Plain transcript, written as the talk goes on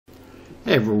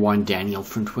Hey everyone, Daniel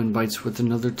from Twin Bytes with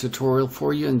another tutorial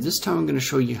for you, and this time I'm going to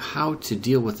show you how to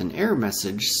deal with an error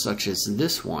message such as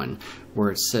this one where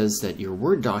it says that your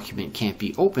Word document can't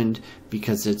be opened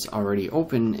because it's already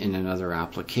open in another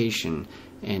application,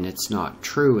 and it's not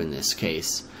true in this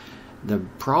case. The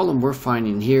problem we're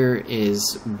finding here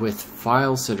is with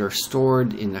files that are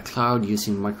stored in the cloud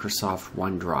using Microsoft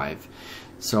OneDrive.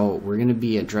 So we're going to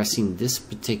be addressing this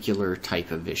particular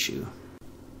type of issue.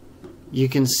 You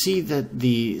can see that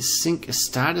the sync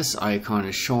status icon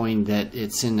is showing that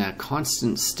it's in a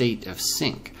constant state of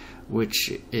sync,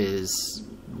 which is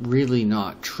really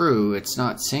not true. It's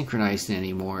not synchronized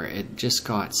anymore. It just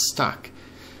got stuck.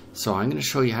 So I'm going to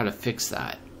show you how to fix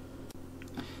that.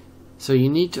 So you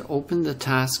need to open the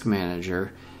Task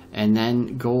Manager and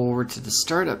then go over to the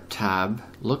Startup tab,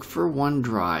 look for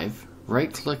OneDrive,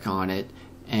 right click on it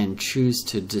and choose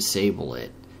to disable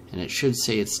it. And it should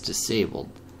say it's disabled.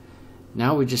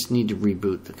 Now we just need to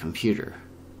reboot the computer.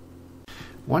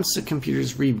 Once the computer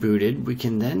is rebooted, we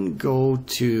can then go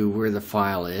to where the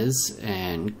file is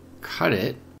and cut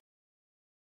it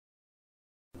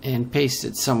and paste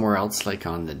it somewhere else, like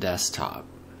on the desktop,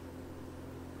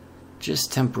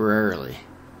 just temporarily.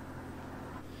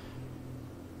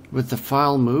 With the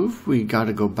file moved, we got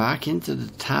to go back into the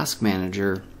Task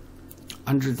Manager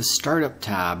under the Startup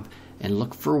tab and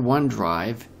look for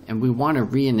OneDrive. And we want to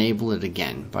re-enable it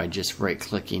again by just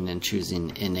right-clicking and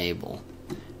choosing Enable.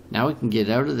 Now we can get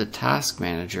out of the Task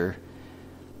Manager.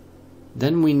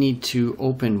 Then we need to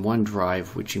open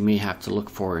OneDrive, which you may have to look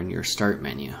for in your Start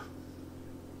menu.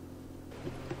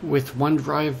 With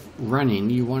OneDrive running,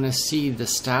 you want to see the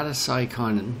status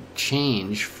icon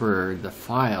change for the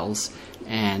files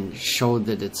and show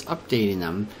that it's updating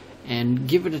them, and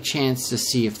give it a chance to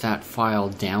see if that file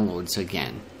downloads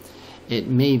again. It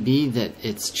may be that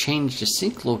it's changed the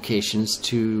sync locations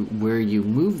to where you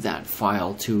move that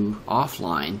file to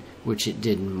offline, which it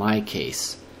did in my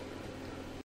case.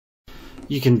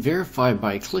 You can verify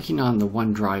by clicking on the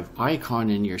OneDrive icon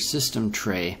in your system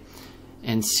tray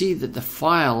and see that the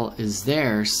file is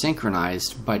there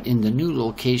synchronized, but in the new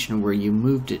location where you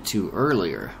moved it to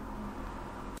earlier.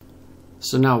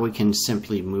 So now we can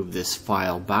simply move this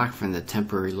file back from the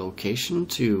temporary location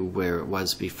to where it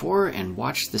was before and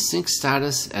watch the sync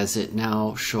status as it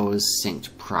now shows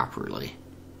synced properly.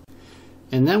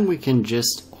 And then we can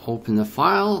just open the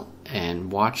file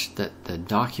and watch that the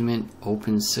document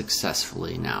opens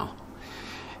successfully now.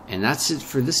 And that's it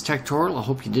for this tutorial. I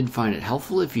hope you did find it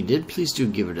helpful. If you did, please do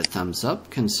give it a thumbs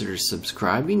up. Consider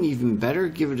subscribing. Even better,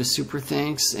 give it a super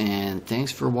thanks. And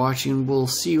thanks for watching. We'll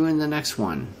see you in the next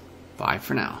one. Bye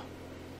for now.